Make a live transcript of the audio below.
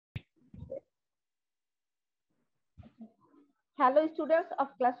Hello students of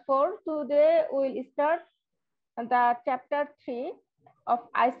class 4. Today we will start the chapter 3 of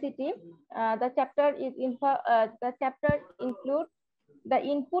ICT. The chapter includes the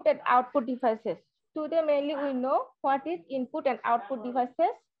input and output devices. Today mainly we know what is input and output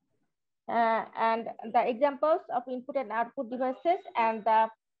devices and the examples of input and output devices and the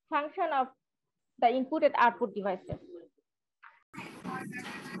function of the input and output devices.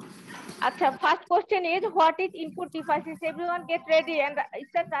 Acha, first question is what is input devices? Everyone get ready and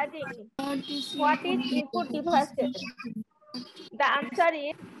start writing. What is input devices? The answer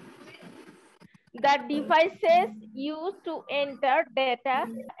is the devices used to enter data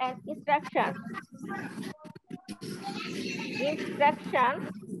and instructions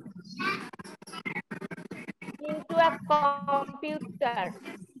into a computer.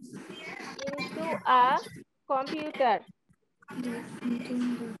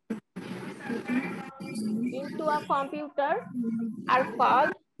 Are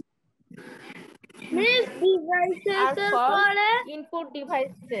called input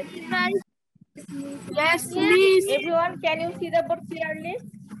devices. Yes, miss. Everyone, can you see the board clearly?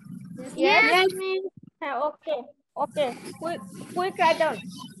 Yes. Okay. Quick write down.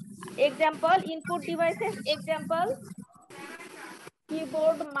 Example, input devices. Example,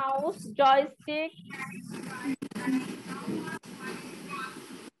 keyboard, mouse, joystick,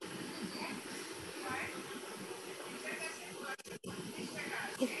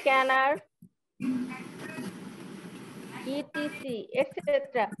 scanner, etc.,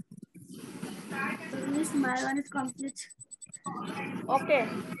 etc. Miss, my one is complete. Okay.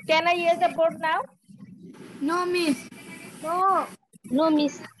 Can I use the board now? No, miss. No,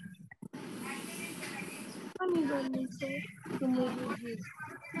 miss.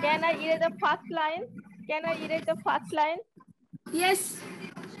 Can I erase the first line? Can I erase the first line? Yes.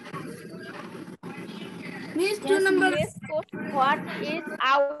 Miss, two number. Next question, what is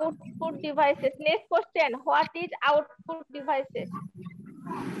output devices? Next question, what is output devices?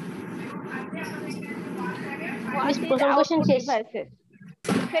 What Miss, is প্রথম question output শেষ। devices?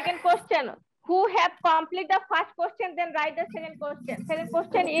 Second question, who have completed the first question, then write the second question. Second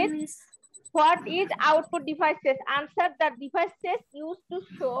question is, what is output devices? Answer, the devices used to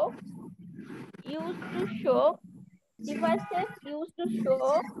show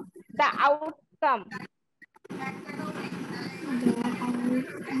the outcome.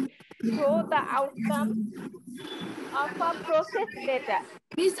 Show the outcome of a process data.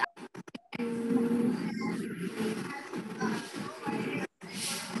 Miss,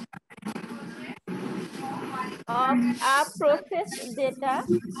 Of a process data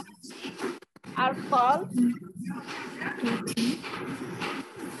are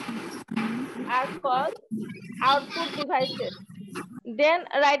called output devices. Then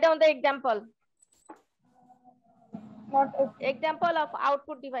write down the example. Example of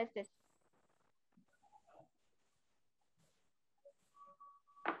output devices.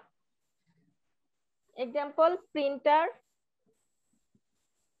 Example, printer,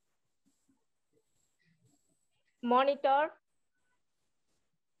 monitor.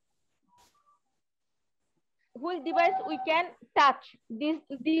 Which device we can touch? These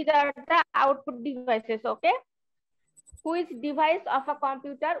are the output devices, okay? Which device of a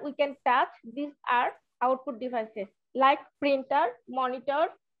computer we can touch? These are output devices like printer, monitor,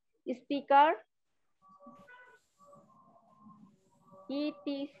 speaker,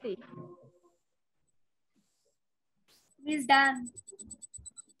 etc. Miss done.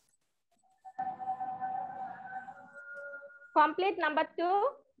 Complete number 2.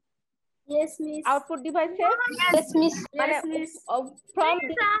 Yes, miss. Output devices. Yes, miss. Yes, miss. From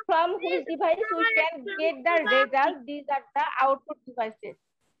which device we can get the result? These are the output devices.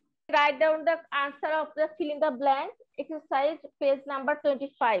 Write down the answer of the fill in the blank exercise, page number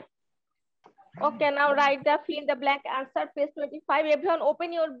 25. Okay, now write the fill in the blank answer, page 25. Everyone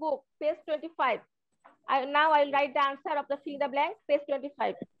open your book, page 25. Now I'll write the answer of the fill in the blank, page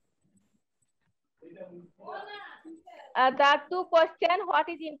 25. There are two questions, what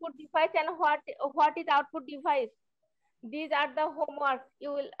is input device and what is output device? These are the homework.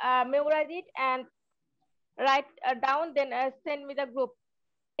 You will memorize it and write down, then send me the group.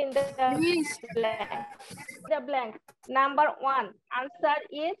 In the blank. Number 1, answer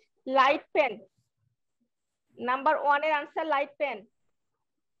is light pen. Number 1 answer, light pen.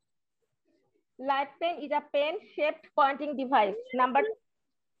 Light pen is a pen-shaped pointing device. Number 2,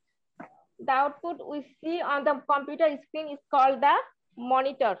 the output we see on the computer screen is called the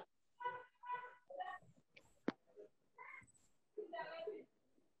monitor.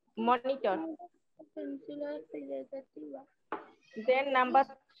 Then number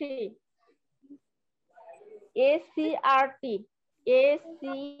 3, ACRT.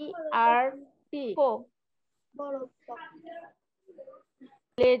 ACRT.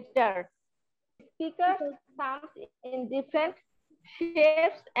 Letter. Speakers comes in different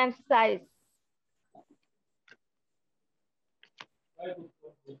shapes and size.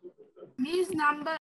 Miss number